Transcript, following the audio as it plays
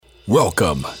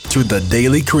Welcome to the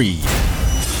Daily Creed,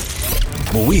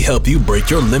 where we help you break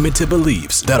your limited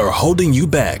beliefs that are holding you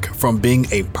back from being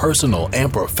a personal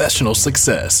and professional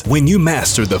success. When you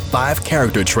master the 5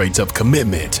 character traits of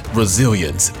commitment,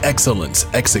 resilience, excellence,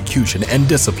 execution, and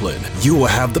discipline, you will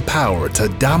have the power to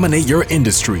dominate your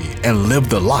industry and live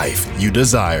the life you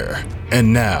desire.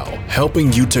 And now,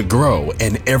 helping you to grow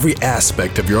in every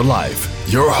aspect of your life,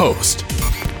 your host,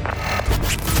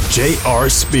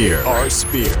 C.R.U.S.H.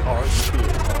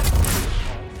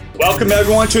 Welcome,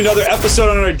 everyone, to another episode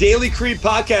on our Daily Creed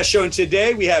podcast show. And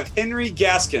today we have Henry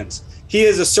Gaskins. He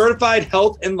is a certified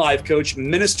health and life coach,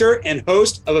 minister, and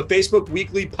host of a Facebook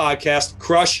weekly podcast,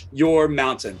 Crush Your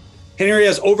Mountain. Henry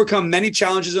has overcome many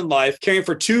challenges in life, caring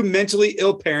for 2 mentally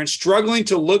ill parents, struggling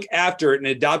to look after an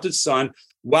adopted son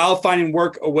while finding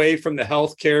work away from the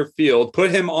healthcare field,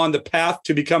 put him on the path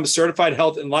to become a certified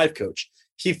health and life coach.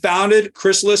 He founded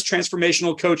C.R.U.S.H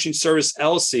Transformational Coaching Service,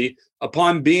 LLC.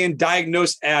 Upon being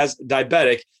diagnosed as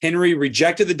diabetic, Henry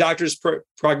rejected the doctor's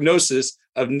prognosis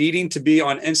of needing to be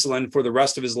on insulin for the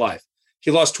rest of his life.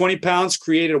 He lost 20 pounds,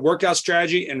 created a workout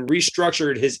strategy, and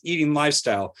restructured his eating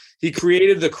lifestyle. He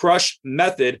created the C.R.U.S.H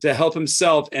method to help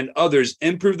himself and others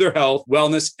improve their health,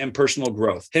 wellness, and personal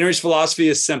growth. Henry's philosophy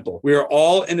is simple. We are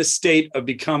all in a state of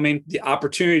becoming. The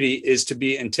opportunity is to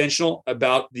be intentional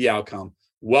about the outcome.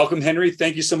 Welcome, Henry.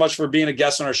 Thank you so much for being a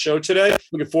guest on our show today.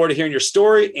 Looking forward to hearing your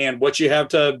story and what you have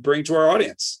to bring to our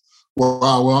audience. Well,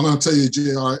 I'm going to tell you,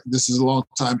 JR, this is a long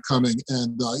time coming,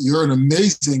 and you're an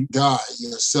amazing guy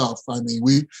yourself. I mean,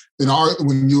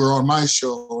 when you were on my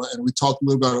show and we talked a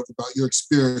little bit about your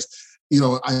experience, you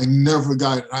know, I never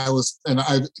forgot it. I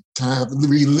kind of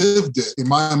relived it in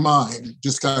my mind,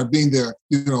 just kind of being there,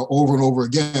 you know, over and over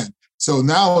again. So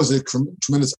now it's a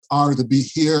tremendous honor to be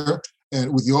here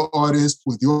and with your audience,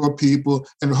 with your people,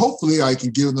 and hopefully I can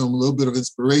give them a little bit of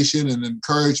inspiration and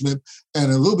encouragement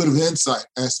and a little bit of insight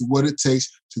as to what it takes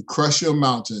to crush your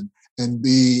mountain and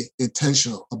be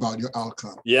intentional about your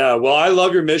outcome. Yeah, well, I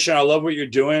love your mission. I love what you're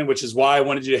doing, which is why I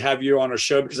wanted you to have you on our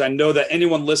show, because I know that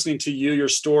anyone listening to you, your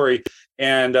story,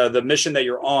 and the mission that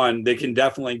you're on, they can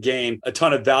definitely gain a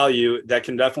ton of value that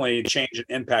can definitely change and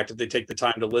impact if they take the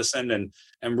time to listen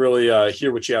and really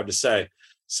hear what you have to say.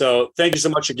 So thank you so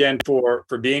much again for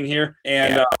being here.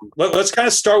 And let's kind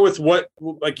of start with what,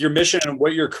 like, your mission and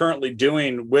what you're currently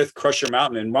doing with Crush Your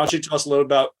Mountain. And why don't you tell us a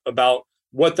little about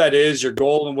what that is, your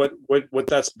goal, and what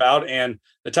that's about, and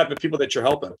the type of people that you're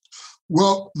helping.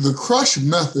 Well, the C.R.U.S.H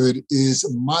method is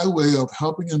my way of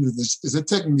helping individuals. It's a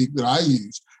technique that I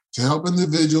use to help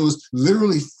individuals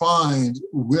literally find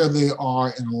where they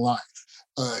are in life.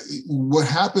 What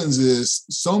happens is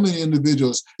so many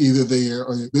individuals, either they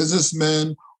are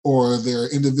businessmen or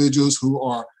they're individuals who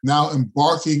are now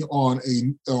embarking on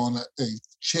a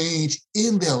change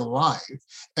in their life,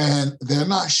 and they're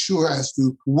not sure as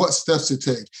to what steps to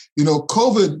take. You know,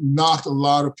 COVID knocked a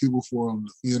lot of people for a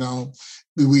loop. You know,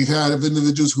 we've had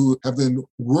individuals who have been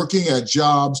working at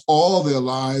jobs all their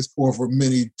lives or for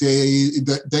many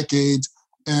decades,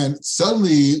 and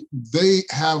suddenly they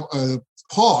have a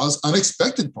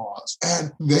unexpected pause,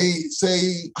 and they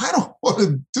say, I don't want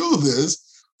to do this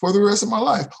for the rest of my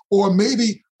life. Or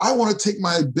maybe I want to take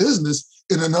my business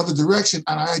in another direction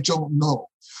and I don't know.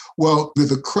 Well, with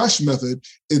the C.R.U.S.H method,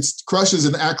 C.R.U.S.H is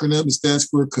an acronym. It stands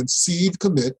for conceive,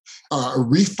 commit,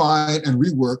 refine, and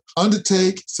rework,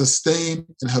 undertake, sustain,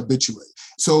 and habituate.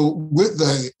 So with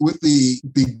the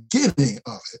beginning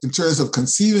of it, in terms of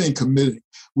conceiving and committing,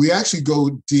 we actually go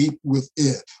deep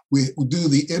within. We do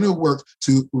the inner work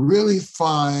to really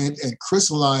find and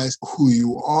crystallize who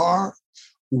you are,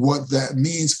 what that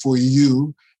means for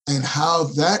you, and how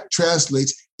that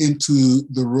translates into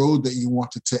the road that you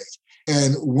want to take.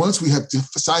 And once we have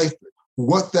deciphered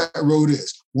what that road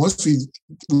is, once we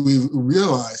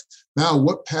realize now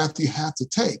what path you have to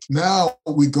take, now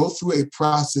we go through a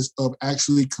process of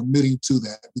actually committing to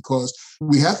that, because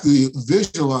we have to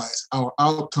visualize our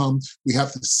outcome. We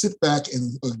have to sit back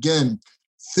and, again,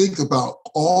 think about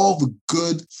all the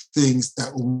good things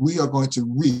that we are going to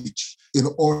reach in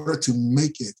order to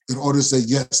make it, in order to say,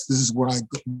 yes, this is what I'm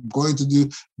going to do,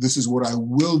 this is what I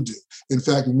will do. In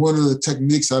fact, one of the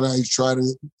techniques that I try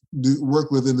to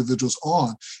work with individuals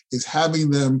on is having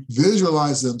them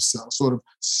visualize themselves, sort of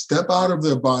step out of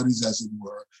their bodies, as it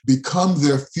were, become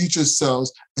their future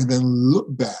selves, and then look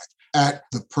back at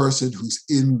the person who's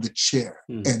in the chair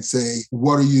and say,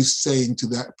 what are you saying to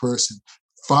that person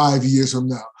 5 years from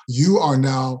now? You are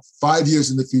now 5 years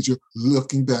in the future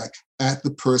looking back at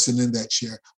the person in that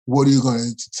chair. What are you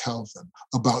going to tell them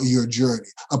about your journey,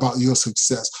 about your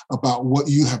success, about what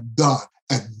you have done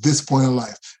at this point in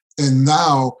life? And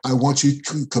now I want you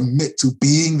to commit to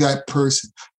being that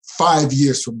person 5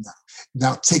 years from now.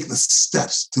 Now take the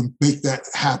steps to make that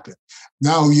happen.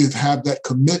 Now you have that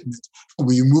commitment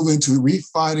when you move into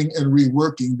refining and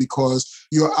reworking, because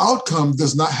your outcome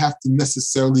does not have to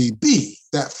necessarily be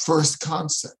that first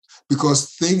concept,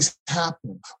 because things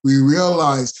happen. We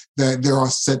realize that there are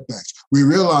setbacks. We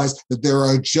realize that there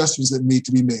are adjustments that need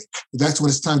to be made. That's when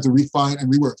it's time to refine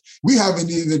and rework. We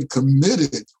haven't even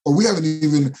committed, or we haven't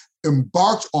even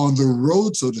embarked on the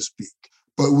road, so to speak.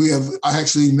 But we have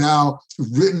actually now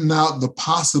written out the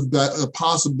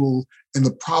possible and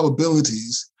the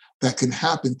probabilities that can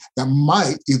happen that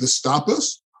might either stop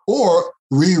us or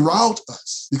reroute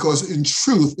us. Because in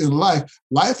truth, in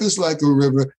life is like a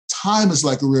river, time is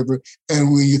like a river.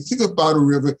 And when you think about a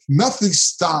river, nothing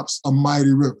stops a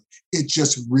mighty river. It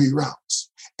just reroutes.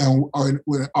 And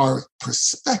our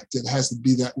perspective has to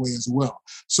be that way as well.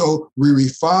 So we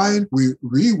refine, we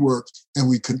rework, and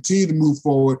we continue to move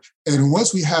forward. And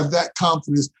once we have that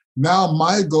confidence, now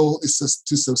my goal is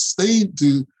to sustain,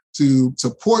 to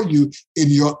support you in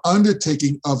your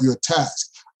undertaking of your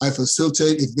task. I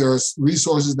facilitate. If there are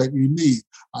resources that you need,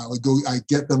 I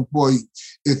get them for you.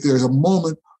 If there's a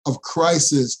moment of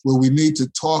crisis where we need to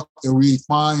talk and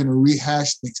refine or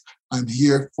rehash things, I'm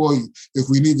here for you. If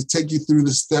we need to take you through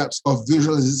the steps of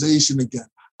visualization again,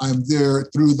 I'm there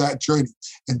through that journey.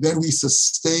 And then we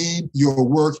sustain your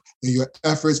work and your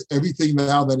efforts, everything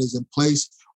now that is in place.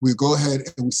 We go ahead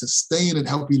and we sustain and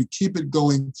help you to keep it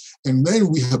going. And then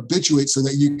we habituate so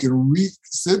that you can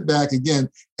sit back again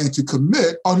and to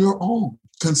commit on your own,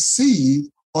 conceive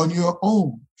on your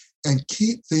own, and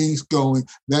keep things going.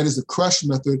 That is the C.R.U.S.H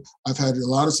method. I've had a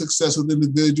lot of success with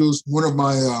individuals. One of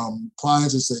my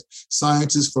clients is a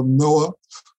scientist from NOAA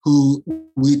who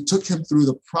we took him through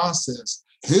the process.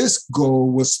 His goal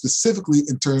was specifically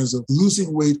in terms of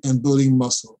losing weight and building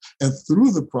muscle. And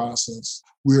through the process,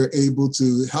 we were able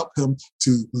to help him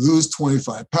to lose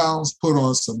 25 pounds, put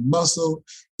on some muscle.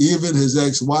 Even his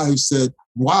ex-wife said,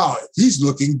 wow, he's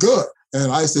looking good.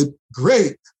 And I said,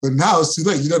 great, but now it's too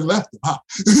late. You done left him, huh?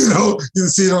 You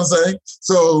see what I'm saying?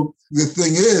 So the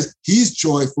thing is, he's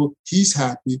joyful, he's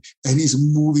happy, and he's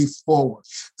moving forward.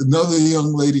 Another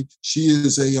young lady, she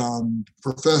is a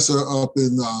professor up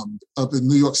in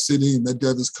New York City, in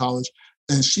Medgar College,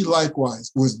 and she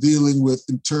likewise was dealing with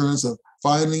in terms of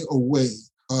finding a way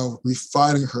of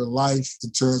refining her life,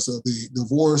 in terms of the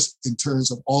divorce, in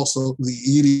terms of also the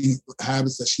eating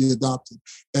habits that she adopted.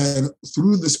 And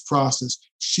through this process,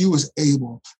 she was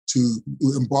able to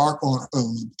embark on a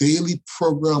daily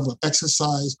program of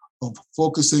exercise, of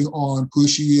focusing on who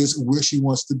she is, where she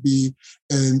wants to be.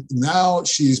 And now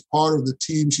she's part of the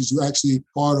team. She's actually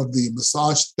part of the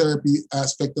massage therapy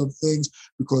aspect of things,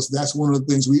 because that's one of the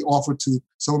things we offer to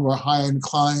some of our high-end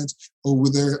clients over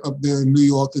there, up there in New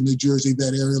York and New Jersey,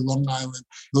 that area, Long Island,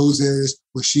 those areas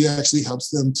where she actually helps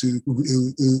them to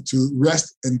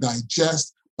rest and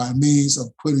digest by means of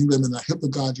putting them in a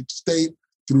hypnagogic state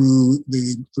through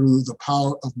the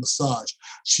power of massage.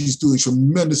 She's doing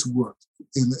tremendous work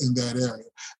in that area.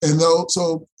 And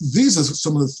so these are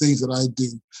some of the things that I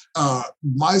do.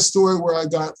 My story where I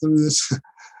got through this,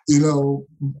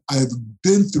 I've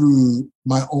been through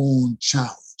my own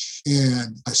challenge.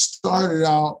 And I started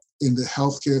out in the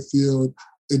healthcare field.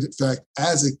 In fact,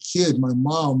 as a kid, my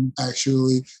mom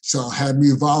actually had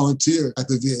me volunteer at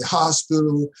the VA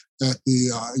hospital, at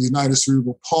the United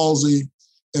Cerebral Palsy.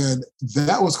 And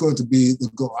that was going to be the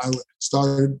goal. I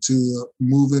started to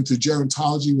move into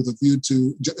gerontology with a view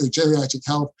to geriatric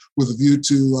health, with a view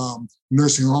to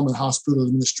nursing home and hospital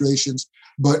administrations.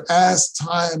 But as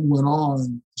time went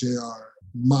on, JR,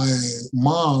 my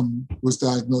mom was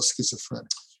diagnosed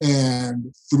schizophrenic.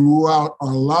 And throughout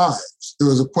our lives, there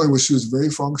was a point where she was very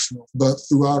functional. But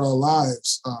throughout our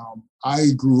lives,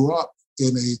 I grew up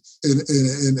in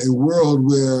a world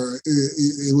where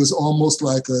it was almost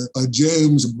like a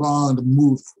James Bond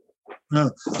movie. I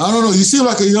don't know. You seem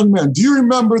like a young man. Do you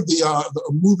remember the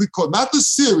movie called, not the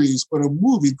series, but a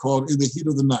movie called In the Heat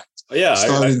of the Night? Oh, yeah, I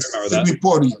remember Sidney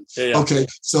Poitier. Yeah. Okay,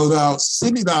 so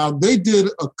now they did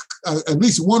at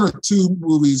least one or two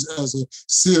movies as a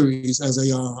series, as a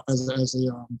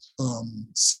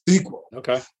sequel.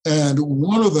 Okay, and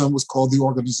one of them was called The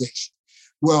Organization.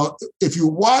 Well, if you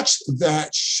watch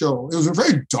that show, it was a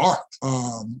very dark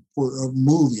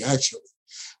movie, actually.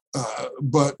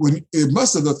 But it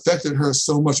must have affected her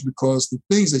so much, because the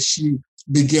things that she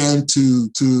began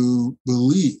to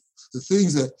believe, the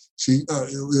things that she,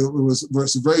 it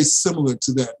was very similar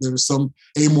to that. There was some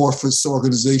amorphous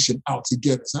organization out to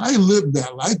get us. And I lived that.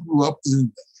 I grew up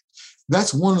in that.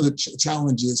 that's one of the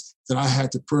challenges that I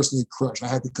had to personally crush. I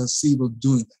had to conceive of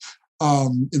doing that.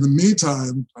 In the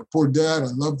meantime, my poor dad,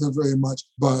 I loved him very much,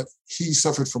 but he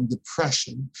suffered from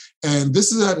depression. And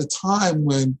this is at a time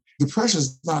when depression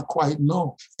is not quite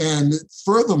known. And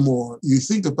furthermore, you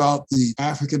think about the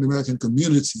African-American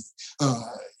community,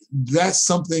 that's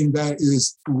something that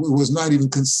was not even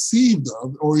conceived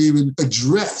of or even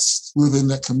addressed within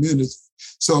that community.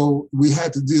 So we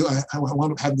had to do, I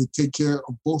wound up having to take care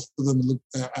of both of them and look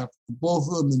after both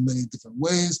of them in many different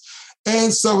ways.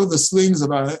 And some of the slings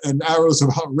and arrows of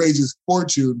outrageous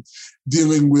fortune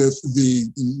dealing with the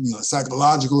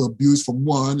psychological abuse from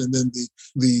one and then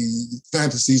the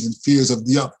fantasies and fears of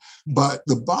the other. But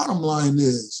the bottom line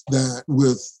is that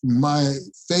with my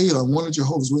faith, I'm one of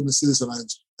Jehovah's Witnesses, and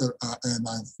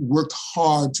I've worked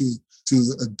hard to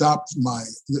adopt my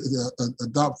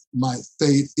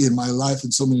faith in my life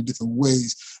in so many different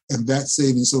ways, and that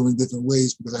saved in so many different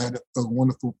ways because I had a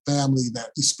wonderful family,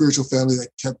 a spiritual family that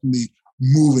kept me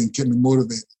moving, kept me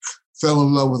motivated. Fell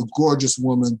in love with a gorgeous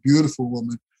woman, beautiful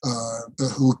woman,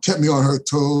 who kept me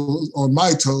on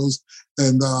my toes.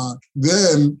 And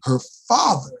then her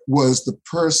father was the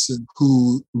person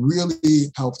who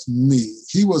really helped me.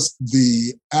 He was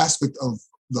the aspect of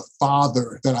the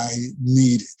father that I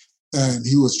needed. And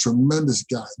he was a tremendous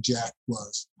guy, Jack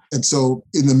was. And so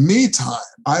in the meantime,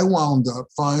 I wound up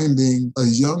finding a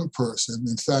young person.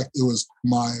 In fact, it was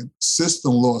my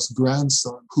sister-in-law's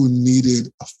grandson who needed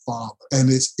a father. And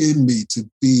it's in me to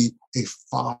be a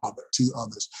father to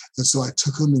others. And so I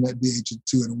took him in at the age of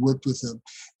 2 and worked with him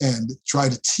and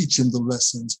tried to teach him the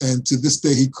lessons. And to this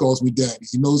day, he calls me daddy.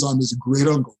 He knows I'm his great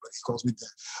uncle, but he calls me dad.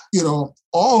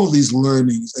 All of these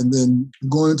learnings, and then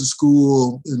going to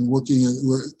school and working,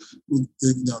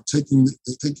 taking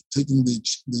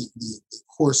the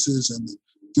courses and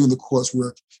doing the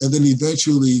coursework, and then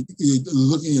eventually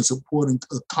looking and supporting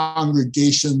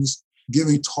congregations,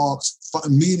 giving talks,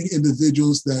 meeting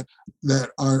individuals that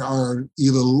are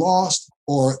either lost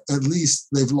or at least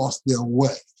they've lost their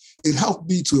way. It helped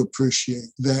me to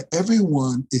appreciate that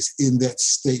everyone is in that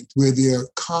state where they're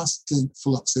constant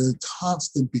flux, they're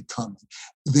constant becoming.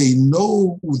 They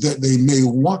know that they may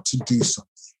want to do something.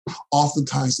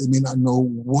 Oftentimes, they may not know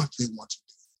what they want to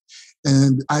do.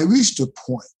 And I reached a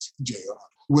point, JR,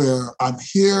 where I'm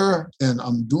here and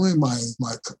I'm doing my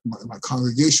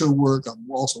congregational work.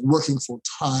 I'm also working full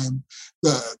time.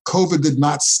 The COVID did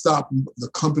not stop the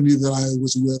company that I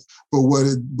was with, but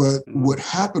what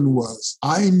happened was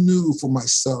I knew for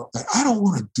myself that I don't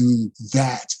want to do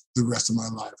that the rest of my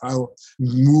life. I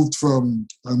moved from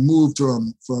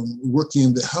working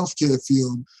in the healthcare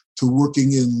field to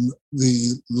working in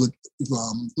the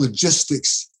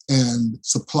logistics and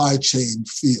supply chain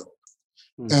field.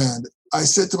 And I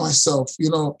said to myself,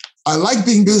 I like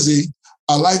being busy.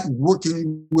 I like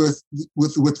working with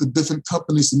the different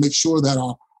companies to make sure that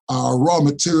our raw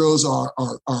materials are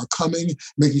coming,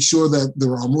 making sure that the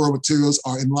raw materials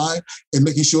are in line, and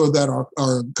making sure that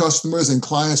our customers and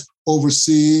clients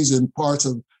overseas and parts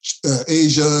of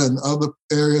Asia and other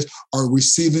areas are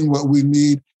receiving what we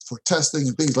need for testing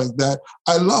and things like that.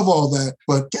 I love all that,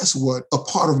 but guess what? A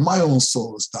part of my own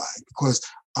soul is dying because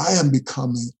I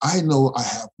know I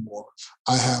have more.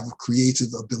 I have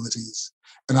creative abilities.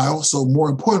 And I also, more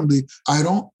importantly, I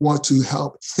don't want to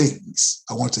help things.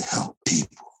 I want to help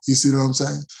people. You see what I'm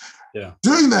saying? Yeah.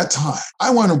 During that time,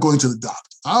 I wound up going to the doctor.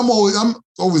 I'm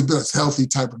always been a healthy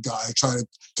type of guy. I try to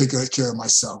take care of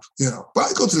myself, But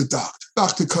I go to the doctor.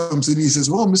 Doctor comes in, he says,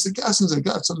 "Well, Mr. Gaskins, I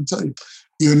got something to tell you.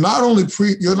 You're not only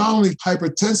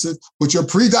hypertensive, but you're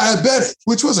pre-diabetic,"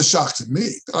 which was a shock to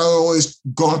me. I always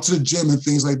gone to the gym and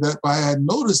things like that, but I had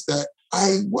noticed that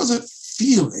I wasn't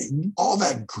feeling all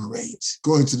that great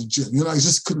going to the gym. I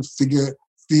just couldn't finish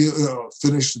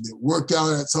the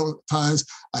workout at some times.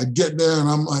 I get there and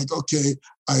I'm like, okay,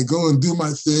 I go and do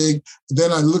my thing.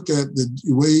 Then I look at the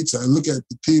weights, I look at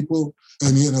the people,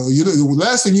 and the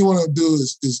last thing you want to do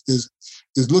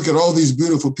is look at all these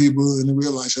beautiful people and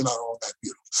realize you're not all that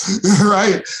beautiful,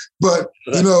 right? But,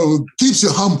 keeps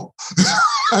you humble,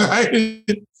 right?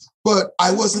 But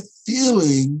I wasn't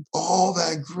feeling all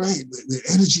that great. The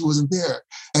energy wasn't there.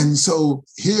 And so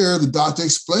here the doctor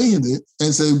explained it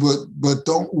and said, but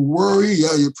don't worry.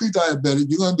 Yeah, you're pre-diabetic.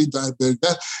 You're going to be diabetic.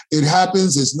 It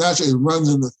happens. It's natural. It runs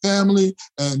in the family.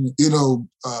 And,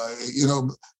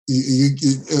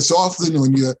 it's often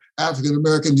when you're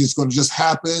African-American, it's going to just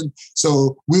happen.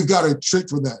 So we've got a trick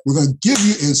for that. We're going to give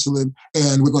you insulin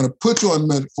and we're going to put you on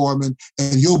metformin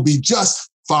and you'll be just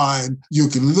fine. You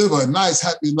can live a nice,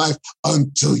 happy life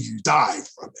until you die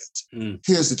from it.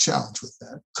 Here's the challenge with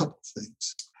that. A couple of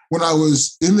things. When I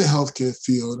was in the healthcare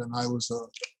field and I was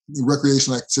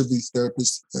recreational activities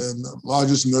therapist and the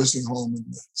largest nursing home in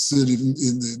the city in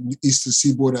the Eastern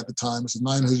Seaboard at the time. It's a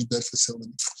 900-bed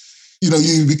facility.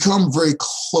 You become very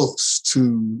close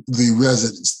to the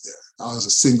residents there. I was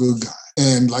a single guy.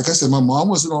 And like I said, my mom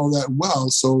wasn't all that well.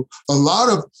 So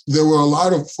there were a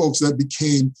lot of folks that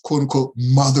became, quote unquote,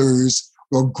 mothers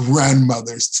or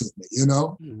grandmothers to me,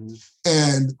 Mm-hmm.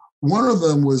 And one of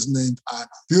them was named Anna,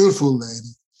 beautiful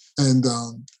lady. And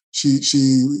she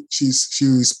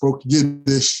spoke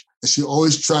Yiddish. And she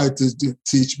always tried to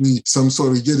teach me some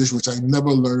sort of Yiddish, which I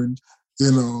never learned,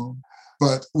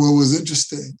 But what was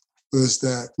interesting was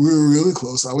that we were really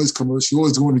close. I always come over. She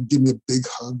always wanted to give me a big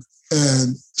hug.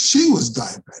 And she was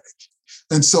diabetic.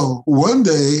 And so one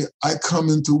day I come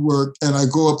into work and I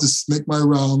go up to make my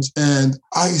rounds and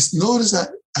I noticed that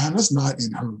Anna's not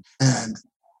in her room. And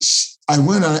I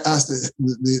went and I asked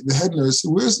the head nurse,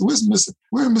 where's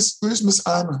Miss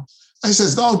Anna? And she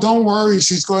says, no, don't worry.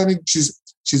 She's going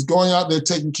out there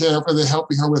taking care of her. They're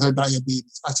helping her with her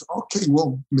diabetes. I said, okay,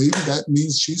 well, maybe that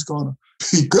means she's going to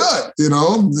be good.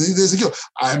 There's a cure.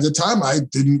 At the time, I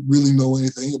didn't really know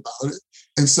anything about it.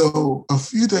 And so a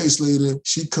few days later,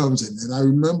 she comes in, and I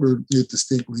remember it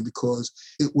distinctly because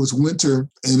it was winter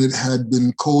and it had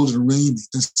been cold and rainy.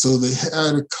 And so they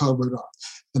had her covered up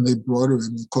and they brought her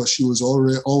in. Of course, she was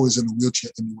always in a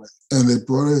wheelchair anyway. And they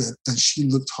brought her in and she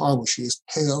looked horrible. She was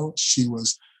pale.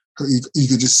 You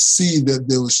could just see that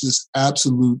there was just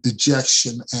absolute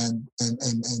dejection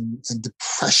and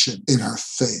depression in her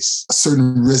face, a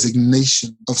certain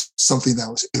resignation of something that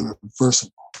was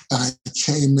irreversible. And I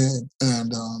came in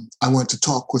and I went to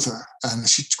talk with her and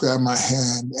she grabbed my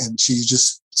hand and she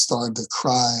just started to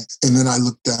cry. And then I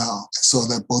looked down and saw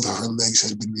that both of her legs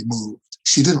had been removed.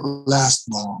 She didn't last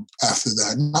long after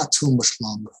that, not too much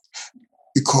longer,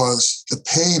 because the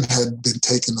pain had been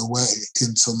taken away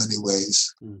in so many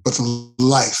ways, but the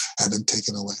life had been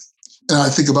taken away. And I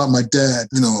think about my dad,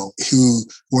 who,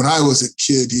 when I was a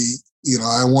kid,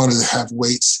 I wanted to have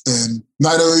weights, and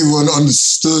not everyone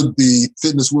understood the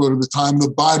fitness world at the time, the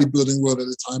bodybuilding world at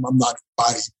the time. I'm not a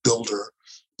bodybuilder,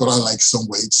 but I like some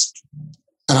weights.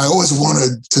 And I always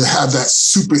wanted to have that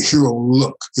superhero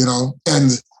look,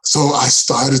 and so I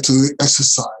started to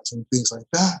exercise and things like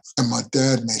that. And my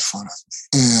dad made fun of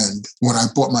me. And when I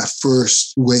bought my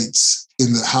first weights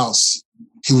in the house,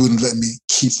 he wouldn't let me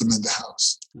keep them in the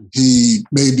house. He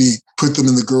made me put them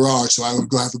in the garage so I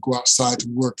would have to go outside to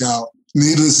work out.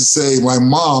 Needless to say, my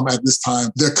mom at this time,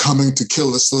 they're coming to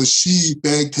kill us. So she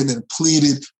begged him and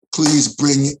pleaded, please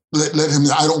let him,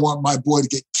 I don't want my boy to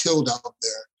get killed out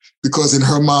there. Because in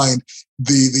her mind,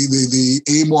 the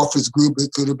amorphous group,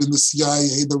 it could have been the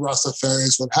CIA, the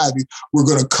Rastafarians, what have you, were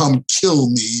going to come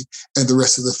kill me and the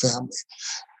rest of the family.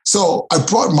 So I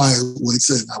brought my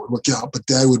weights in. I would work out, but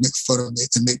Dad would make fun of me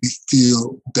and make me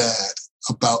feel bad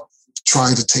about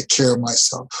trying to take care of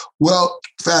myself. Well,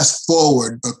 fast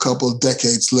forward a couple of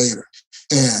decades later,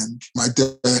 and my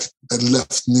dad had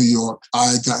left New York.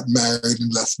 I got married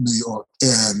and left New York,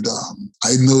 and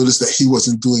I noticed that he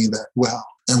wasn't doing that well.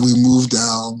 And we moved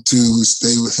down to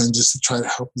stay with him just to try to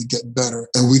help me get better.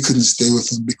 And we couldn't stay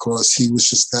with him because he was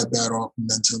just that bad off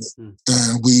mentally.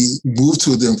 And we moved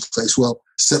to a different place. Well,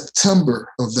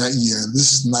 September of that year, and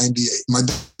this is 98, my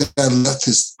dad left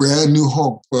his brand new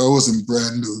home. Well, it wasn't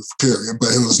brand new, period, but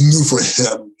it was new for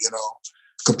him,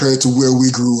 compared to where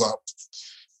we grew up.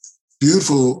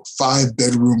 Beautiful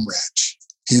 5-bedroom ranch.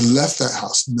 He left that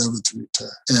house never to return.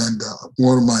 And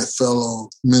one of my fellow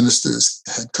ministers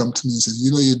had come to me and said,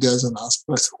 your dad's in the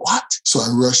hospital. I said, what? So I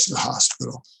rushed to the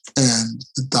hospital and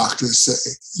the doctors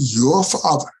say, your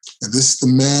father, and this is the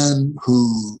man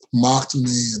who mocked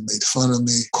me and made fun of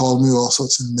me, called me all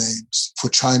sorts of names for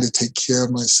trying to take care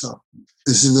of myself.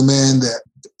 This is the man that,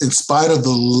 in spite of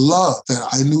the love that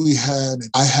I knew he had and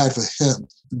I had for him,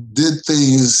 did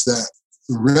things that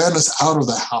ran us out of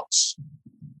the house.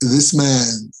 This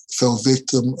man fell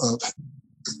victim of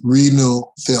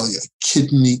renal failure,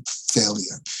 kidney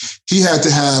failure. He had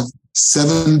to have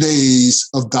 7 days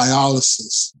of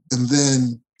dialysis. And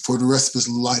then for the rest of his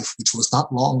life, which was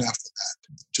not long after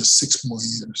that, just 6 more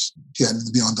years, he had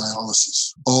to be on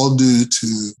dialysis, all due to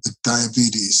the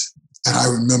diabetes. And I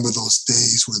remember those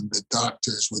days when the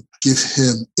doctors would give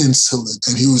him insulin.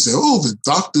 And he would say, the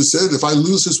doctor said if I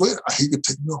lose this weight, he could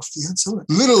take me off the insulin.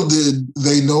 Little did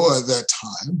they know at that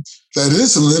time that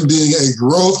insulin, being a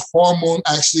growth hormone,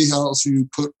 actually helps you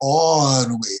put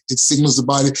on weight. It signals the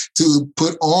body to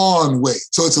put on weight.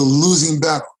 So it's a losing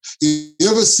battle. You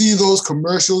ever see those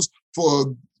commercials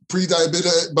for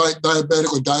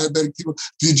diabetic or diabetic people,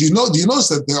 do you notice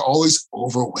that they're always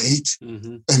overweight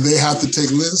and they have to take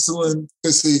insulin?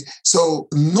 Let's see. So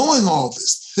knowing all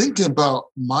this, thinking about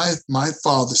my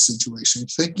father's situation,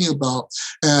 thinking about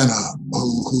Anna,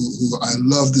 who I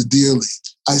loved dearly,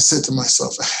 I said to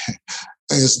myself,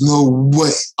 there's no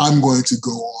way I'm going to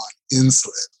go on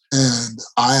insulin. And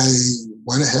I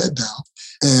went ahead now.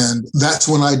 And that's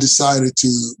when I decided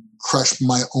to crush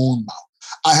my own mouth.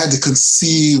 I had to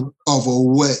conceive of a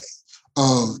way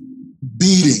of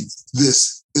beating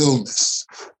this illness.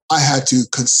 I had to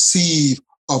conceive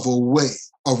of a way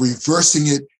of reversing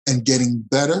it and getting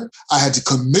better. I had to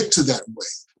commit to that way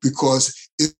because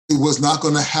it was not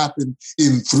going to happen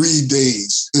in 3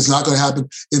 days. It's not going to happen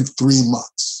in 3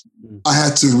 months. I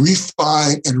had to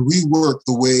refine and rework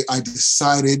the way I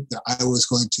decided that I was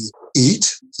going to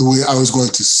eat, the way I was going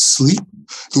to sleep,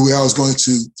 the way I was going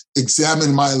to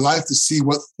examine my life to see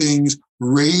what things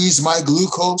raise my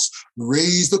glucose,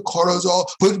 raise the cortisol,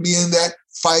 put me in that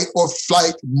fight or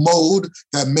flight mode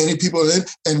that many people are in.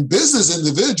 And business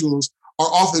individuals are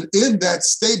often in that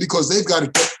state because they've got to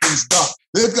get things done.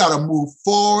 They've got to move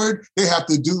forward. They have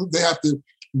to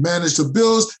manage the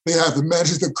bills. They have to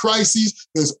manage the crises.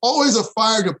 There's always a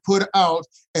fire to put out.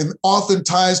 And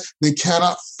oftentimes they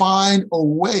cannot find a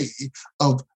way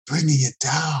of bringing it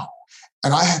down.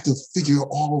 And I had to figure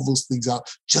all of those things out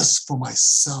just for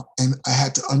myself. And I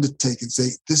had to undertake and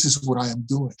say, this is what I am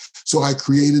doing. So I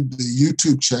created the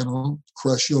YouTube channel,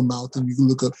 Crush Your Mountain. You can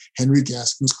look up Henry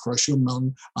Gaskins, Crush Your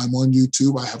Mountain. I'm on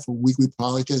YouTube. I have a weekly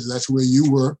podcast. That's where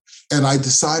you were. And I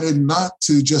decided not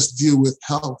to just deal with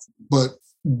health, but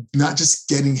not just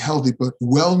getting healthy, but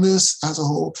wellness as a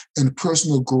whole and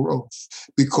personal growth.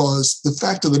 Because the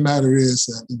fact of the matter is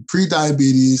that in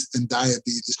pre-diabetes and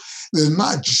diabetes, they're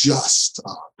not just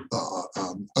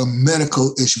a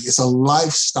medical issue. It's a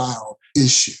lifestyle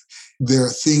issue. There are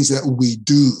things that we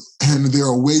do, and there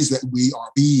are ways that we are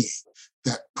being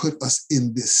that put us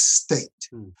in this state.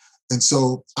 And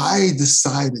so I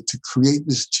decided to create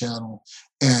this channel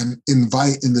and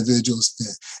invite individuals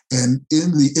in. And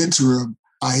in the interim,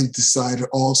 I decided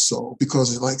also,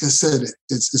 because like I said,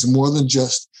 it's more than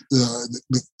just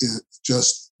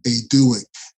just a doing.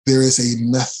 There is a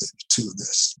method to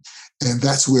this. And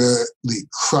that's where the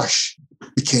CR.U.S.H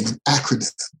became an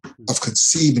acronym of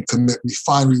conceive and commit,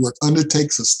 refine, rework,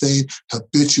 undertake, sustain,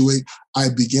 habituate. I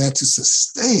began to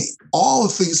sustain all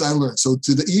the things I learned. So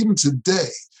even today,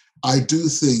 I do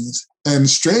things. And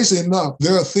strangely enough,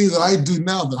 there are things that I do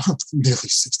now that I'm nearly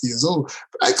 60 years old,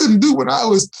 but I couldn't do when I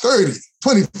was 30,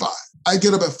 25. I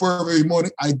get up at 4 every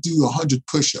morning. I do 100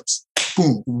 push-ups,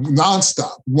 boom,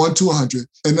 nonstop, 1 to 100.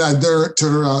 And then I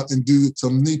turn around and do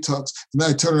some knee tucks. And then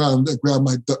I turn around and grab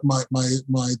my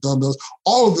dumbbells.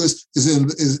 All of this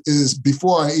is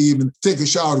before I even take a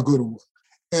shower to go to work.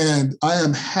 And I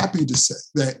am happy to say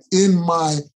that in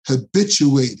my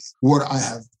habituating what I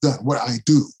have done, what I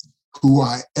do, who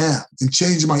I am, and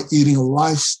changing my eating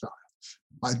lifestyle,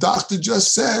 my doctor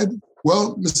just said,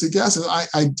 well, Mr. Gaskins,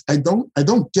 I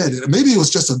don't get it. Maybe it was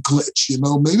just a glitch,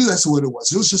 maybe that's what it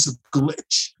was. It was just a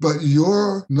glitch. But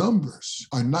your numbers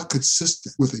are not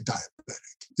consistent with a diabetic.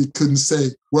 He couldn't say,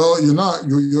 well, you're not,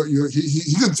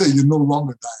 he couldn't say you're no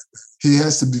longer diabetic. He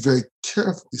has to be very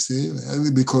careful, you see,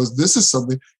 because this is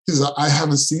something, he says, I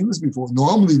haven't seen this before.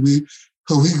 Normally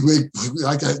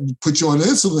I can put you on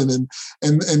insulin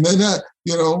and then that,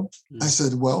 I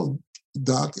said, well,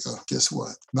 Doc, guess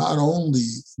what? Not only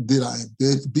did I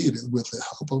beat it with the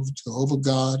help of Jehovah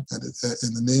God and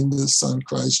in the name of the Son,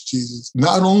 Christ Jesus,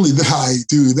 not only did I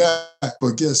do that,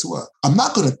 but guess what? I'm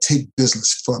not going to take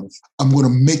business from you. I'm going to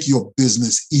make your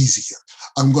business easier.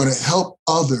 I'm going to help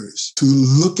others to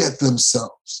look at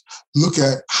themselves, look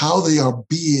at how they are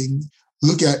being,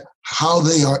 look at how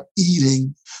they are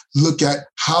eating, look at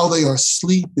how they are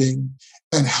sleeping,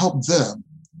 and help them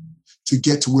to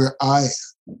get to where I am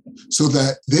so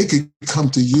that they could come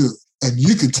to you and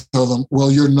you could tell them,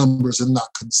 well, your numbers are not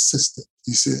consistent,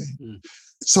 you see.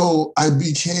 So I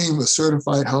became a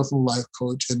certified health and life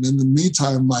coach. And in the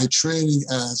meantime, my training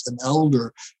as an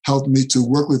elder helped me to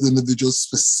work with individuals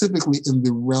specifically in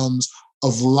the realms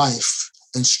of life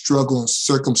and struggle and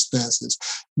circumstances,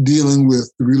 dealing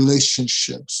with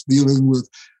relationships, dealing with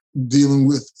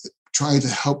trying to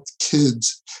help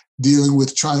kids, dealing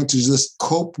with trying to just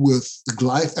cope with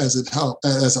life as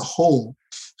a whole,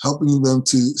 helping them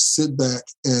to sit back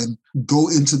and go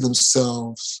into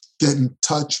themselves, get in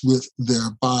touch with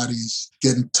their bodies,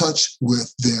 get in touch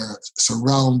with their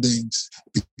surroundings,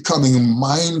 becoming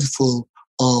mindful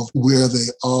of where they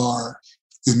are,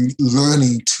 and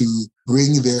learning to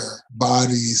bring their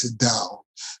bodies down,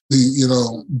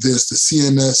 There's the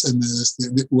CNS and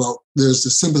there's the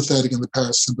sympathetic and the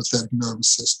parasympathetic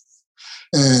nervous system.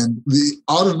 And the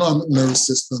autonomic nervous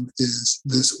system is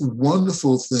this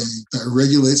wonderful thing that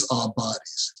regulates our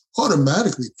bodies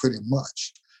automatically, pretty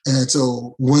much. And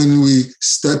so when we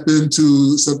step in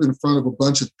front of a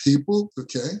bunch of people,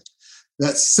 okay,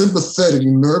 that sympathetic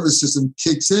nervous system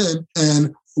kicks in,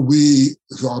 and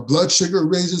our blood sugar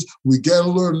raises. You get a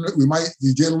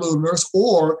little nervous,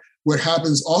 or what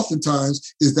happens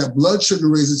oftentimes is that blood sugar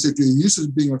raises if you're used to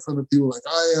being in front of people like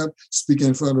I am, speaking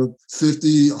in front of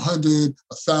 50, 100,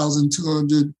 1,000,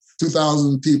 200,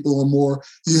 2,000 people or more.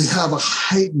 You have a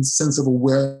heightened sense of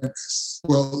awareness.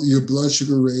 Well, your blood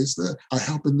sugar raised that. I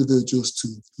help individuals to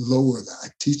lower that. I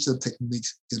teach them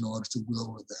techniques in order to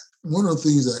lower that. One of the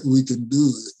things that we can do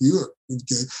is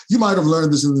you might have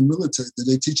learned this in the military. Did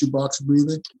they teach you box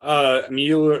breathing?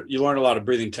 You learn a lot of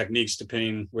breathing techniques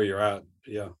depending where you're at.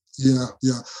 Yeah. Yeah.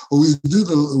 Well,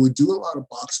 we do a lot of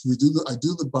box. I do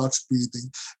the box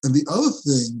breathing. And the other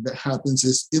thing that happens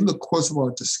is in the course of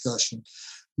our discussion,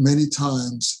 many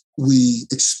times we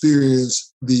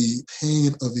experience the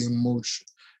pain of emotion.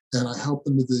 And I help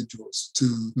individuals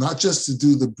to not just to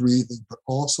do the breathing, but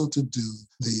also to do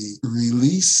the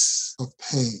release of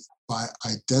pain by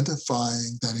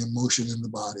identifying that emotion in the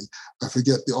body. I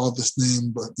forget the author's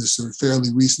name, but there's a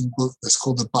fairly recent book that's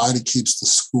called The Body Keeps the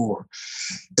Score.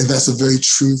 And that's a very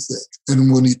true thing.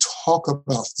 And when we talk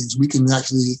about things, we can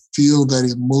actually feel that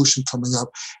emotion coming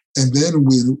up. And then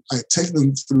I take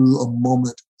them through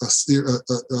a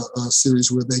series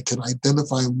where they can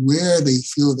identify where they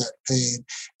feel that pain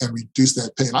and reduce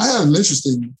that pain. I had an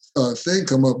interesting thing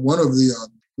come up. One of the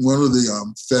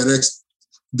FedEx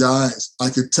guys, I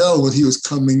could tell when he was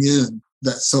coming in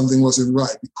that something wasn't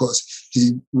right, because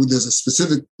there's a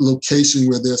specific location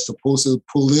where they're supposed to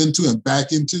pull into and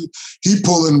back into. He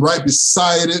pulled in right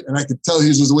beside it, and I could tell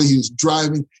just the way he was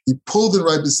driving. He pulled in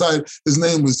right beside it. His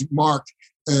name was Mark.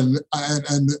 And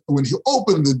when he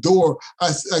opened the door,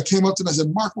 I came up to him. I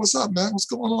said, "Mark, what's up, man? What's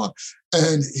going on?"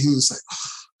 And he was like,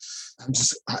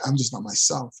 I'm just not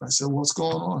myself. I said, "What's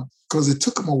going on?" Because it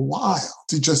took him a while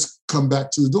to just come back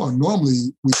to the door.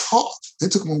 Normally we talk.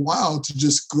 It took him a while to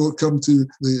just come to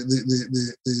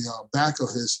the back of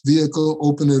his vehicle,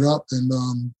 open it up,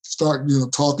 and start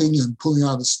talking and pulling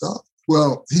out his stuff.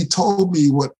 Well, he told me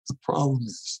what the problem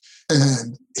is.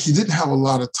 And he didn't have a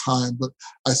lot of time, but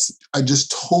I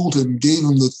just told him, gave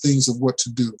him the things of what to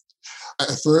do.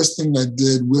 The first thing I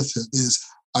did with him is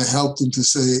I helped him to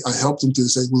say,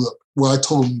 look, well, I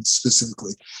told him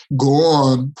specifically, pull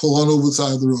on over the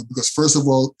side of the road, because first of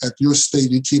all, at your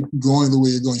state, you keep going the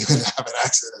way you're going, you're going to have an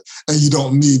accident, and you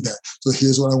don't need that. So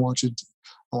here's what I want you to do.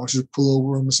 I want you to pull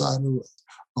over on the side of the road.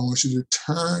 I want you to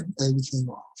turn everything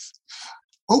off.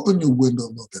 Open your window a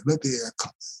little bit, let the air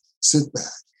come in. Sit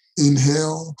back.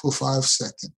 Inhale for 5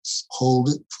 seconds, hold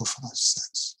it for 5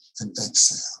 seconds, and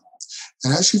exhale.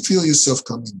 And as you feel yourself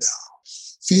coming down,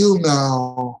 feel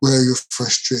now where your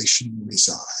frustration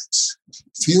resides.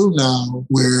 Feel now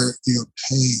where your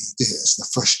pain is, the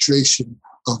frustration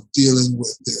of dealing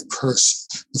with the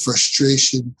person, the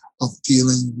frustration of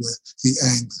dealing with the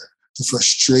anger, the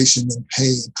frustration and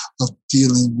pain of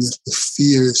dealing with the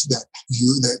fears that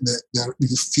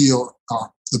you feel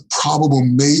are the probable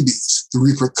maybes, the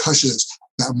repercussions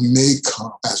that may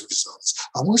come as a result.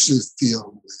 I want you to feel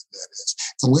where that is.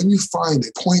 And when you find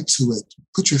it, point to it,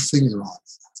 put your finger on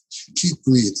it. Keep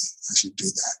breathing as you do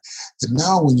that. And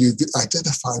now when you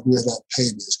identify where that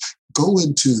pain is, go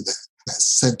into that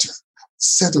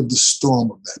center of the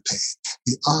storm of that pain,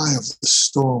 the eye of the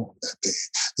storm of that pain,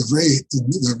 the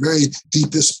very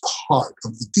deepest part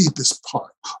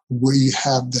where you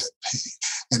have that pain.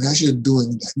 And as you're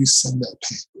doing that, you send that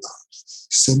pain love. You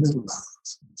send it love.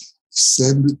 You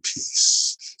send it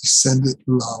peace. You send it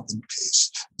love and peace.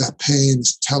 That pain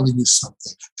is telling you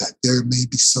something, that there may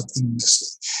be something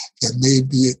missing. There may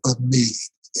be a need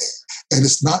there. And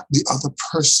it's not the other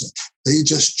person. They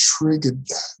just triggered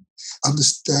that.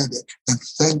 Understand it and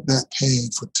thank that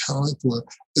pain for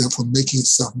making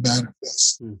itself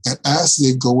manifest. And as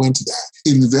they go into that,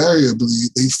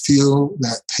 invariably they feel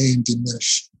that pain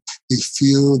diminish. They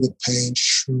feel the pain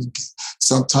shrinking.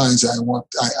 Sometimes I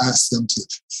ask them to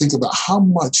think about how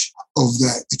much of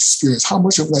that experience, how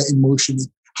much of that emotion,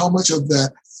 how much of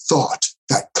that thought,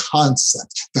 that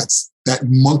concept, that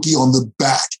monkey on the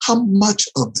back, how much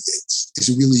of it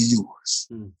is really yours?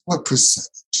 What percentage?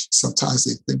 Sometimes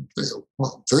they think,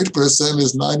 30%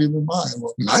 is not even mine.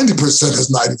 Well, 90% is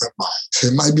not even mine.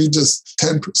 It might be just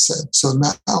 10%. So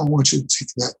now I want you to take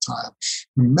that time.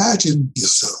 Imagine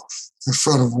yourself in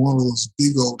front of one of those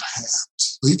big old hams.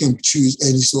 So you can choose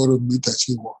any sort of meat that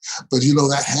you want. But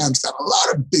that ham's got a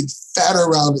lot of big fat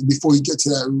around it before you get to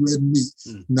that red meat.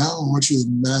 Now I want you to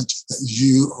imagine that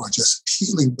you are just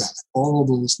peeling back all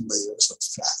those layers of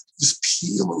fat. Just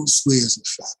peel those layers of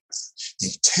fat back.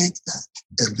 And you take that,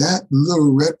 and that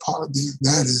little red part there,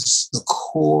 that is the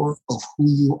core of who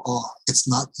you are. It's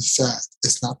not the fat.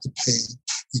 It's not the pain.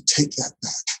 You take that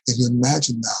back, and you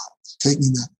imagine now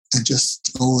taking that and just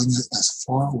throwing it as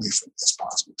far away from it as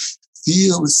possible.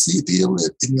 Feel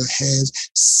it in your hands,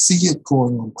 see it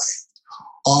going away.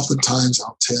 Oftentimes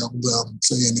I'll tell them,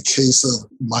 say in the case of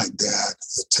my dad,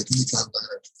 the technique I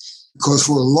learned, because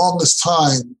for the longest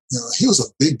time, he was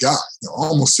a big guy,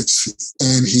 almost 6 feet,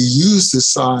 and he used his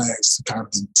size to kind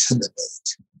of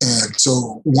intimidate. And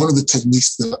so one of the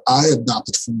techniques that I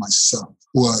adopted for myself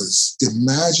was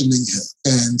imagining him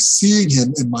and seeing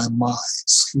him in my mind,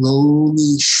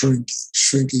 slowly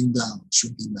shrinking down.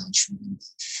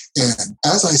 And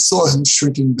as I saw him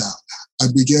shrinking down, I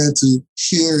began to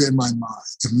hear in my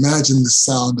mind, imagine the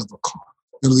sound of a carnival.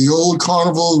 The old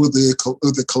carnival with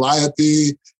the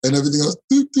calliope and everything else.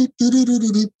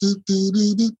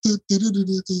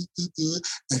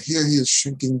 And here he is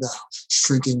shrinking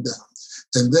down.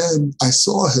 And then I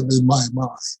saw him in my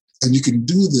mind. And you can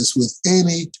do this with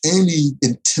any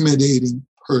intimidating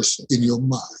person in your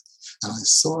mind. And I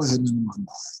saw him in my mind.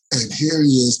 And here he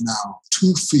is now,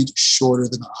 2 feet shorter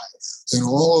than I am. And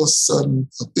all of a sudden,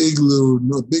 a big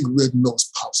red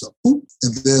nose pops up. Boop,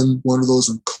 and then one of those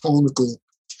conical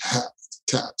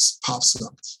caps pops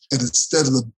up. And instead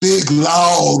of the big,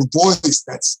 loud voice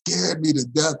that scared me to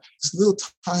death, this little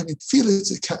tiny Felix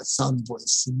the Cat sounding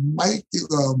voice,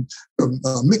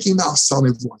 Mickey Mouse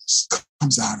sounding voice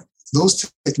comes out of it.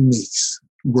 Those techniques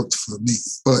worked for me.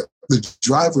 But the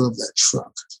driver of that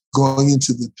truck, going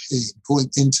into the pain, going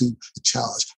into the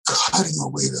challenge, cutting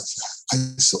away the fat. I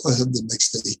saw him the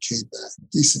next day. He came back.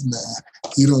 He said, "Man,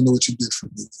 you don't know what you did for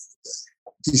me today."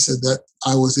 He said that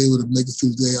I was able to make it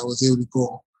through the day. I was able to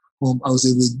go home. I was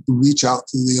able to reach out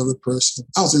to the other person.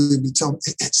 I was able to tell them,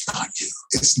 it's not you.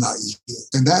 It's not you.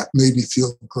 And that made me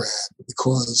feel grand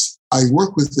because I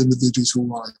work with individuals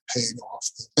who are in pain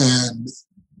often. And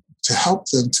to help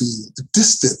them to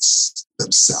distance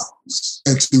themselves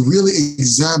and to really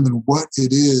examine what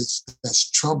it is that's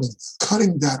troubling them,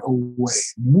 cutting that away,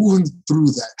 moving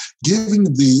through that, giving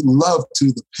the love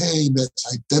to the pain that's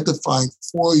identifying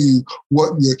for you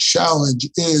what your challenge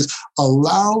is,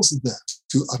 allows them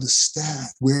to understand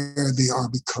where they are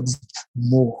becoming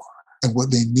more and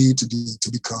what they need to do to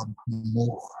become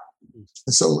more.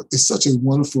 And so it's such a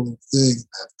wonderful thing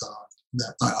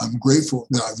that I'm grateful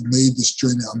that I've made this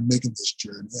journey. I'm making this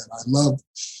journey, and I love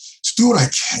to do what I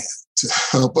can to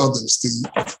help others to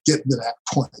get to that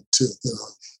point too.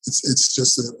 It's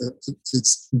just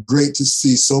it's great to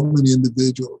see so many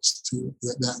individuals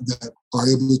that are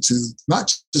able to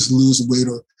not just lose weight,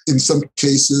 or in some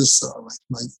cases,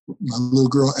 like my little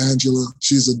girl Angela,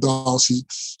 she's a doll.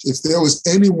 If there was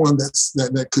anyone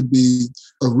that could be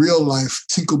a real life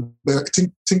Tinkerbell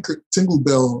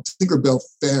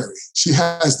fairy, she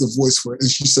has the voice for it, and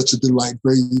she's such a delight,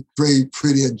 very, very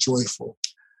pretty and joyful.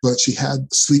 But she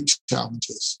had sleep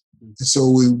challenges, and so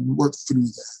we worked through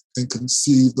that and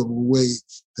conceived of a way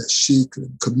that she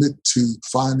could commit to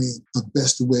finding the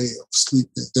best way of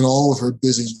sleeping in all of her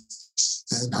busyness.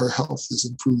 And her health has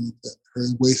improved, and her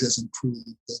weight has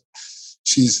improved, and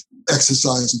she's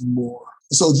exercising more.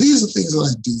 And so these are things that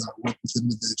I do. I work with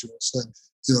individuals, and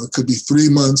it could be 3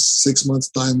 months, 6 months,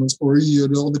 9 months, or a year.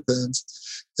 It all depends.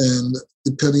 And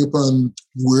depending upon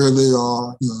where they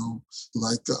are,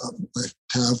 I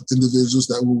have individuals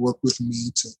that will work with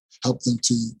me to help them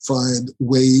to find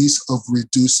ways of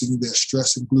reducing their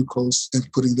stress and glucose and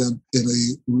putting them in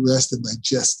a rest and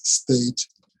digest state.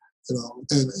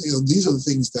 These are the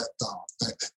things that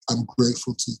I'm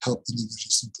grateful to help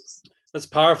individuals do. That's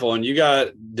powerful. And you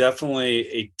got definitely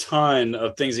a ton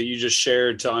of things that you just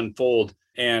shared to unfold.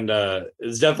 And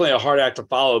it's definitely a hard act to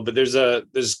follow, but there's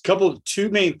two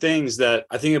main things that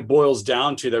I think it boils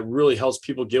down to that really helps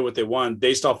people get what they want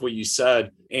based off what you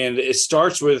said. And it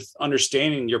starts with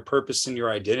understanding your purpose and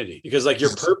your identity, because like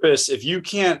your purpose, if you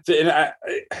can't, and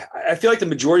I feel like the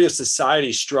majority of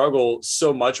society struggle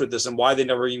so much with this and why they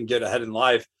never even get ahead in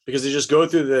life, because they just go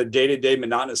through the day-to-day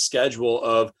monotonous schedule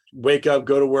of wake up,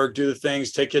 go to work, do the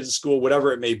things, take kids to school,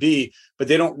 whatever it may be. But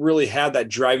they don't really have that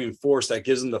driving force that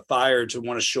gives them the fire to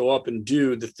want to show up and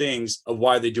do the things of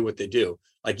why they do what they do.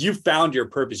 Like you found your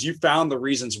purpose, you found the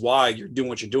reasons why you're doing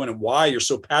what you're doing and why you're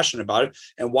so passionate about it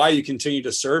and why you continue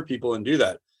to serve people and do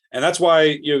that. And that's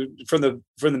why, from the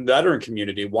veteran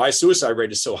community, why suicide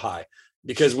rate is so high.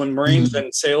 Because when Marines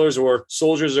and sailors or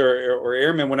soldiers or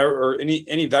airmen, whenever, or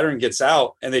any veteran gets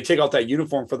out and they take off that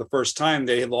uniform for the first time,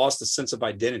 they lost a sense of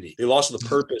identity. They lost the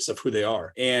purpose of who they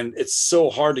are. And it's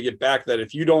so hard to get back that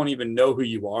if you don't even know who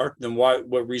you are, then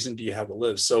what reason do you have to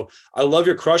live? So I love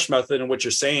your CR.U.S.H method and what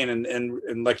you're saying.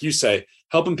 And like you say,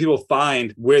 helping people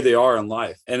find where they are in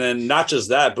life. And then not just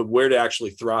that, but where to actually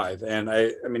thrive. And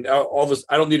I mean, all this,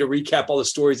 I don't need to recap all the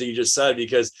stories that you just said,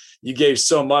 because you gave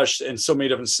so much and so many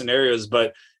different scenarios,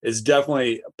 but it's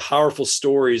definitely powerful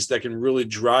stories that can really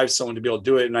drive someone to be able to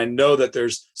do it. And I know that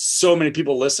there's so many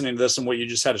people listening to this and what you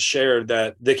just had to share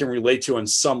that they can relate to on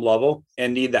some level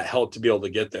and need that help to be able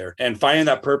to get there. And finding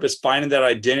that purpose, finding that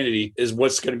identity is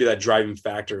what's going to be that driving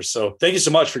factor. So thank you so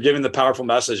much for giving the powerful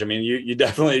message. I mean, you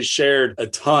definitely shared a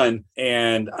ton.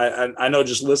 And I know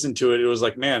just listening to it, it was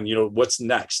like, man, what's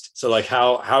next? So like,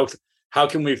 how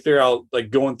can we figure out, like,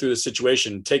 going through the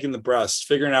situation, taking the breaths,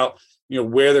 figuring out,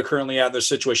 where they're currently at in their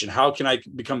situation. How can I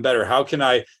become better? How can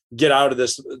I get out of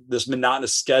this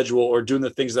monotonous schedule or doing the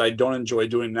things that I don't enjoy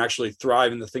doing and actually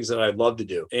thrive in the things that I love to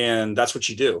do? And that's what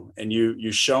you do. And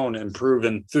you've shown and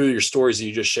proven through your stories that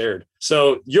you just shared.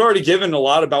 So you already given a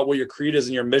lot about what your creed is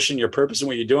and your mission, your purpose, and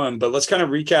what you're doing. But let's kind of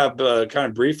recap kind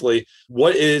of briefly.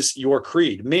 What is your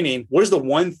creed? Meaning, what is the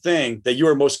one thing that you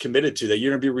are most committed to, that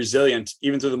you're going to be resilient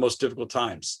even through the most difficult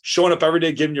times? Showing up every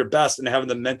day, giving your best, and having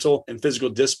the mental and physical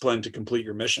discipline to complete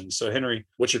your mission. So Henry,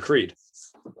 what's your creed?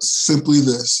 Simply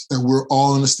this, that we're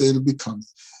all in a state of becoming.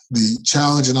 The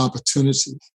challenge and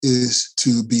opportunity is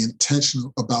to be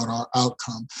intentional about our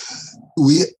outcome.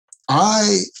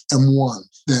 I am one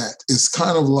that is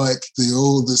kind of like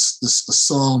this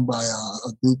song by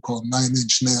a group called 9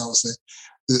 Inch Nails.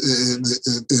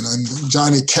 And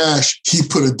Johnny Cash, he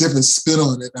put a different spin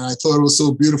on it. And I thought it was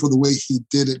so beautiful the way he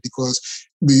did it, because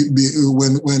when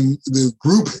the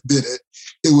group did it,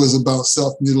 it was about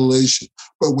self-mutilation.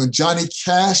 But when Johnny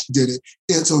Cash did it,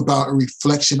 it's about a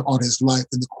reflection on his life.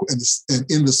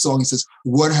 And in the song, he says,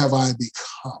 "What have I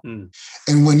become?"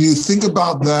 And when you think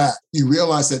about that, you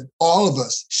realize that all of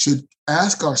us should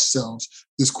ask ourselves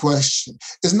this question.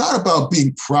 It's not about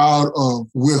being proud of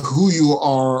who you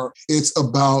are. It's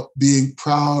about being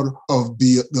proud of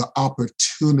the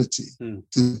opportunity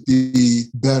to be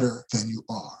better than you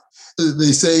are.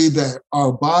 They say that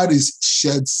our bodies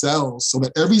shed cells, so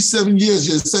that every 7 years,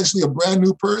 you're essentially a brand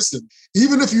new person.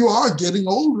 Even if you are getting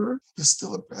older, you're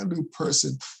still a brand new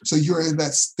person. So you're in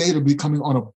that state of becoming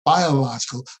on a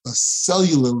biological, a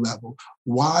cellular level.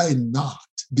 Why not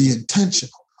be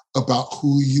intentional about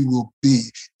who you will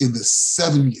be in the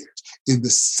 7 years, in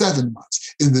the 7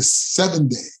 months, in the 7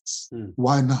 days?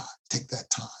 Why not take that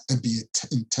time and be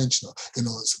intentional in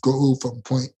order to go from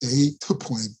point A to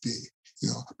point B?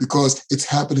 Because it's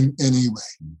happening anyway.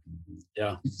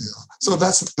 Yeah. So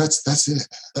that's it. That's it.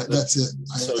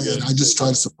 And I just try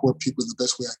to support people in the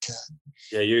best way I can.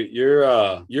 Yeah,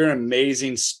 you're an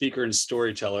amazing speaker and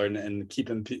storyteller, and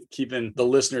keeping the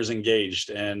listeners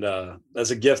engaged. And that's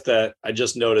a gift that I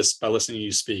just noticed by listening to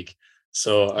you speak.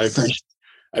 So I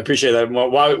appreciate that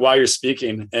while you're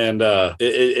speaking. And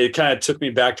it kind of took me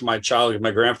back to my childhood.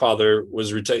 My grandfather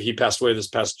was retired. He passed away this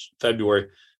past February.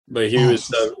 But he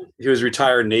was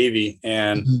retired Navy,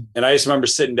 and I just remember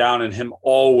sitting down and him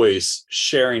always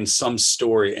sharing some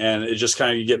story, and it just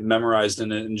kind of, you get memorized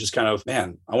in it, and just kind of,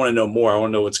 man, I want to know more. I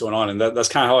want to know what's going on, and that's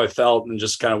kind of how I felt, and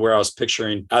just kind of where I was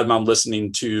picturing as I'm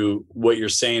listening to what you're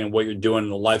saying and what you're doing in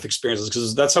the life experiences,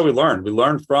 because that's how we learn. We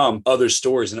learn from other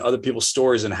stories and other people's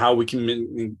stories, and how we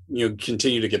can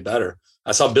continue to get better.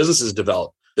 That's how businesses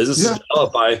develop. Businesses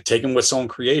develop by taking what someone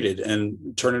created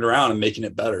and turning it around and making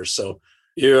it better. So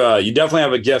you definitely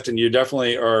have a gift, and you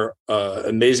definitely are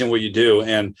amazing what you do.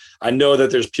 And I know that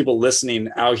there's people listening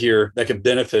out here that could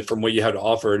benefit from what you have to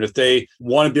offer. And if they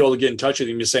want to be able to get in touch with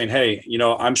you, you're saying, hey,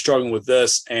 I'm struggling with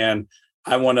this, and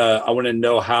I want to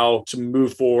know how to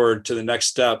move forward to the next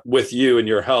step with you and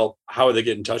your help. How would they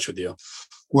get in touch with you?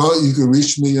 Well, you can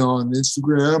reach me on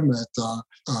Instagram at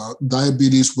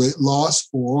Diabetes Weight Loss,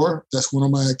 or that's one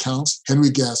of my accounts, Henry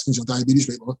Gaskins, Diabetes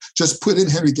Weight Loss. Just put in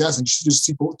Henry Gaskins, you just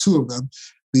see two of them.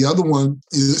 The other one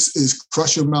is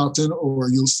Crush Your Mountain, or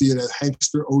you'll see it as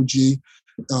Hankster OG.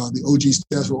 The OG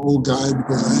stands for old guy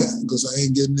because I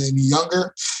ain't getting any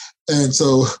younger. And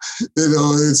so,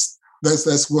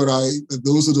 that's what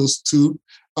those are those two.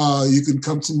 You can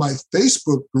come to my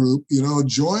Facebook group,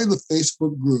 join the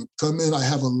Facebook group. Come in. I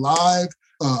have a live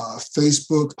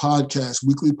Facebook podcast,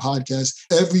 weekly podcast,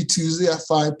 every Tuesday at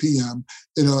 5 p.m.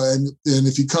 And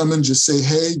if you come in, just say,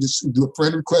 hey, just do a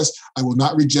friend request. I will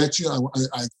not reject you.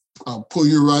 I'll pull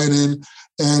you right in.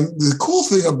 And the cool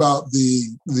thing about the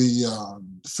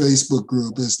Facebook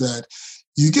group is that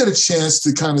you get a chance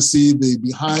to kind of see the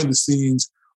behind the scenes,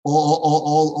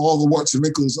 all the warts and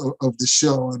wrinkles of the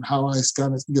show and how I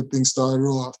kind of get things started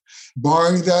off.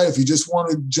 Barring that, if you just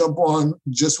want to jump on,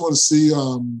 just want to see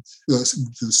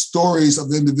the stories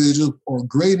of individuals or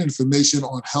great information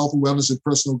on health, wellness, and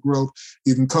personal growth,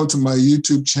 you can come to my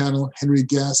YouTube channel, Henry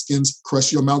Gaskins,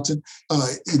 Crush Your Mountain.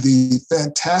 The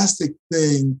fantastic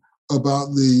thing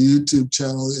about the YouTube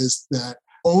channel is that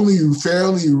only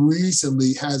fairly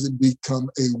recently has it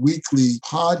become a weekly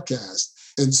podcast.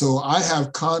 And so I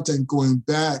have content going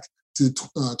back to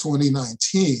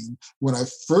 2019 when I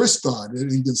first started,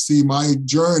 and you can see my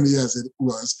journey as it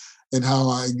was and how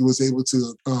I was able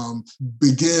to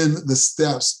begin the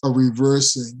steps of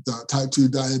reversing type 2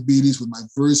 diabetes with my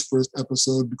very first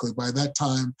episode, because by that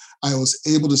time I was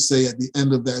able to say at the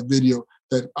end of that video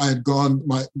that I had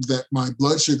that my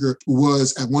blood sugar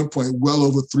was at one point well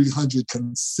over 300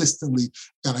 consistently,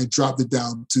 and I dropped it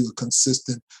down to a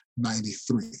consistent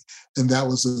 93. And that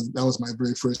was my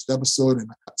very first episode.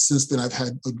 And since then, I've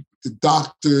had the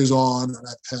doctors on, and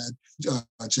I've had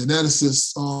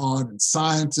geneticists on and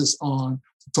scientists on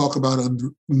to talk about a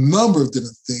number of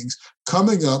different things.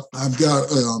 Coming up, I've got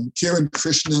Kiran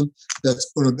Krishnan that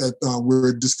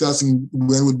we're discussing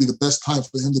when would be the best time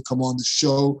for him to come on the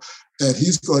show. And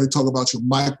he's going to talk about your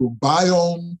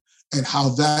microbiome and how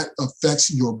that affects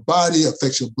your body,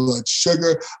 affects your blood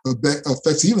sugar,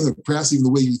 affects perhaps even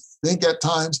the way you think at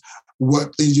times,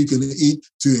 what things you can eat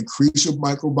to increase your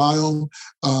microbiome.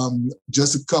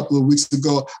 Just a couple of weeks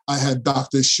ago, I had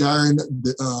Dr. Sharina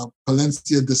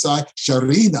Palencia Desai.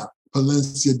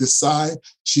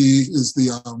 She is the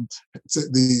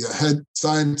head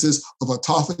scientist of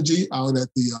autophagy out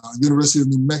at the University of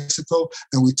New Mexico.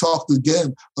 And we talked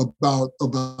again about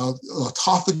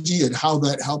autophagy and how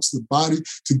that helps the body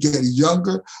to get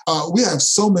younger. We have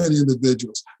so many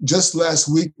individuals. Just last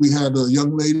week, we had a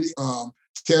young lady,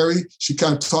 Carrie. She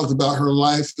kind of talked about her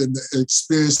life and the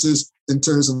experiences in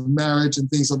terms of marriage and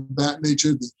things of that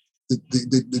nature,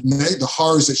 the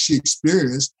horrors that she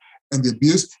experienced and the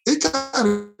abuse. It kind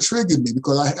of triggered me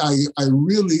because I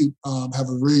really have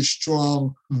a very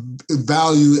strong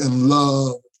value and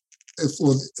love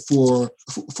for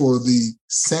the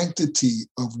sanctity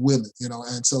of women,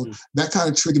 and so that kind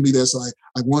of triggered me there. So I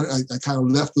kind of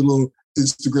left a little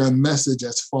Instagram message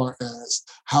as far as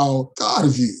how God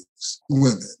views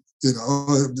women. He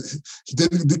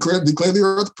didn't declare the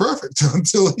earth perfect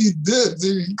until he did.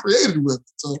 He created women.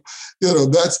 So,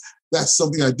 that's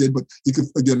something I did, but you can,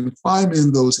 again, find me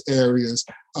in those areas.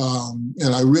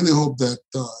 And I really hope that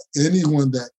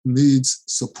anyone that needs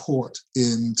support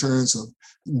in terms of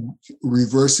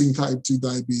reversing type 2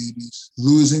 diabetes,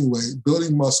 losing weight,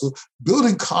 building muscle,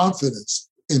 building confidence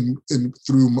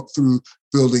through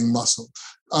building muscle,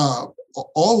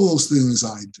 all those things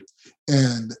I do.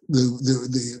 And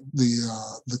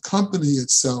the company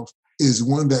itself is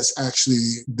one that's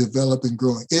actually developing,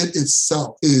 growing. It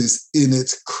itself is in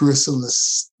its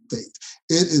chrysalis state.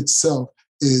 It itself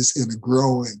is in a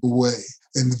growing way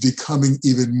and becoming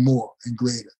even more and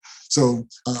greater. So,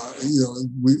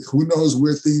 who knows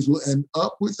where things will end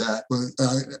up with that? But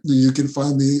you can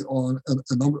find me on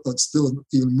a number of still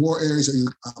even more areas.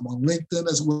 I'm on LinkedIn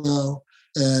as well.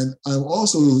 And I'm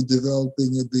also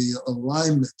developing the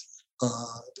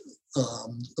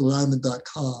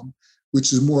alignment.com,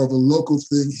 which is more of a local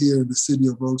thing here in the city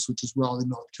of Oaks, which is Raleigh,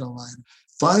 North Carolina.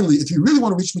 Finally, if you really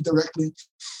want to reach me directly,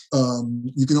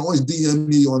 you can always DM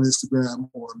me on Instagram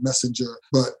or Messenger,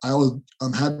 but I'm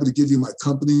happy to give you my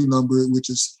company number, which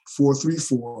is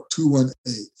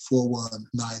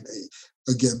 434-218-4198.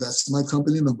 Again, that's my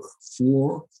company number,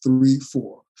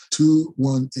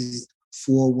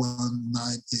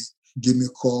 434-218-4198. Give me a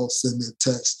call, send me a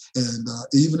text. And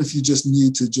even if you just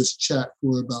need to just chat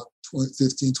for about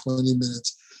 15, 20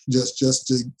 minutes, just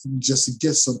to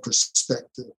get some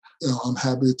perspective, I'm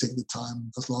happy to take the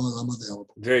time as long as I'm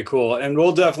available. Very cool. And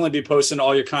we'll definitely be posting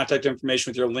all your contact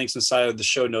information with your links inside of the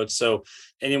show notes. So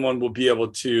anyone will be able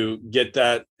to get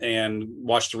that and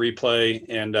watch the replay.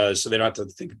 And so they don't have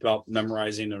to think about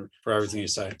memorizing or for everything you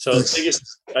say. So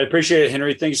I appreciate it,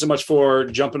 Henry. Thank you so much for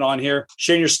jumping on here,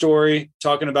 sharing your story,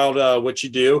 talking about what you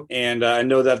do. And I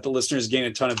know that the listeners gain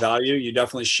a ton of value. You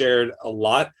definitely shared a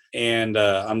lot. And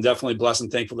I'm definitely blessed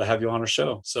and thankful to have you on our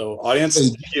show. So audience,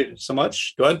 thank you so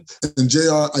much. Go ahead. And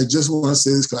JR, I just want to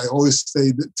say this because I always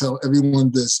tell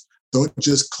everyone this: don't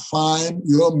just climb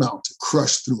your mountain,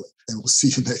 crush through it. And we'll see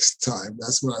you next time.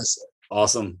 That's what I say.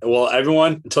 Awesome. Well,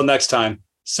 everyone, until next time,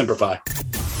 Simplify.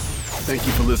 Thank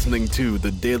you for listening to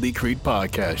the Daily Creed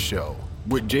Podcast Show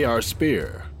with J.R.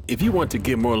 Spear. If you want to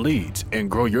get more leads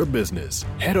and grow your business,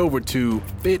 head over to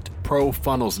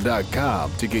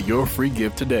fitprofunnels.com to get your free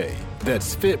gift today.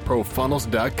 That's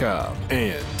fitprofunnels.com.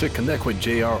 And to connect with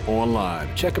JR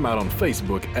online, check him out on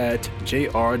Facebook at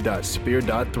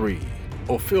jr.spear.3.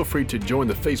 Or feel free to join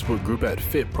the Facebook group at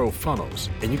Fit Pro Funnels.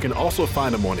 And you can also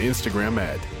find him on Instagram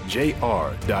at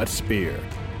jr.spear.